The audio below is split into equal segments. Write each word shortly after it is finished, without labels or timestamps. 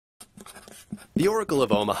The Oracle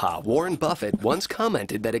of Omaha, Warren Buffett, once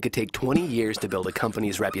commented that it could take 20 years to build a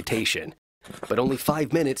company's reputation, but only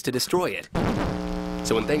 5 minutes to destroy it.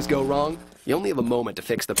 So when things go wrong, you only have a moment to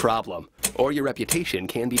fix the problem, or your reputation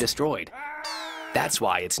can be destroyed. That's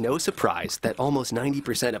why it's no surprise that almost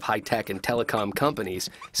 90% of high-tech and telecom companies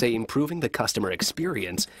say improving the customer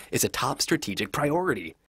experience is a top strategic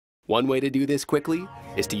priority. One way to do this quickly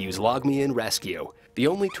is to use LogMeIn Rescue, the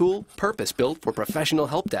only tool purpose-built for professional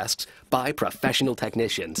help desks by professional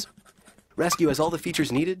technicians. Rescue has all the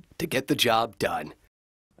features needed to get the job done.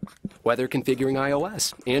 Whether configuring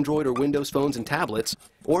iOS, Android or Windows phones and tablets,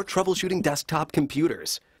 or troubleshooting desktop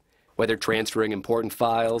computers. Whether transferring important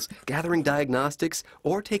files, gathering diagnostics,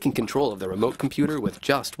 or taking control of the remote computer with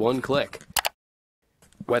just one click.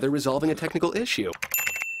 Whether resolving a technical issue,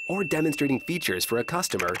 or demonstrating features for a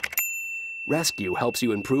customer, Rescue helps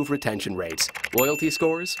you improve retention rates, loyalty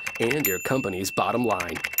scores, and your company's bottom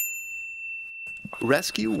line.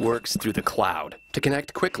 Rescue works through the cloud to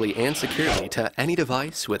connect quickly and securely to any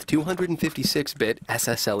device with 256-bit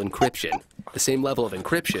SSL encryption, the same level of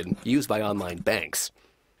encryption used by online banks.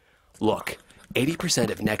 Look, 80%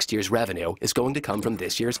 of next year's revenue is going to come from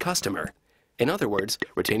this year's customer. In other words,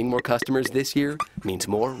 retaining more customers this year means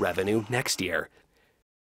more revenue next year.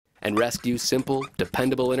 And Rescue's simple,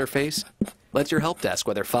 dependable interface lets your help desk,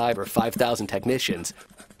 whether 5 or 5,000 technicians,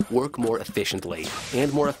 work more efficiently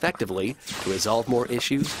and more effectively to resolve more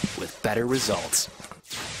issues with better results.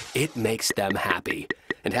 It makes them happy,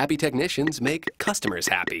 and happy technicians make customers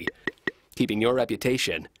happy, keeping your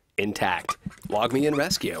reputation intact. LogMeIn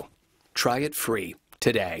Rescue. Try it free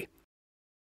today.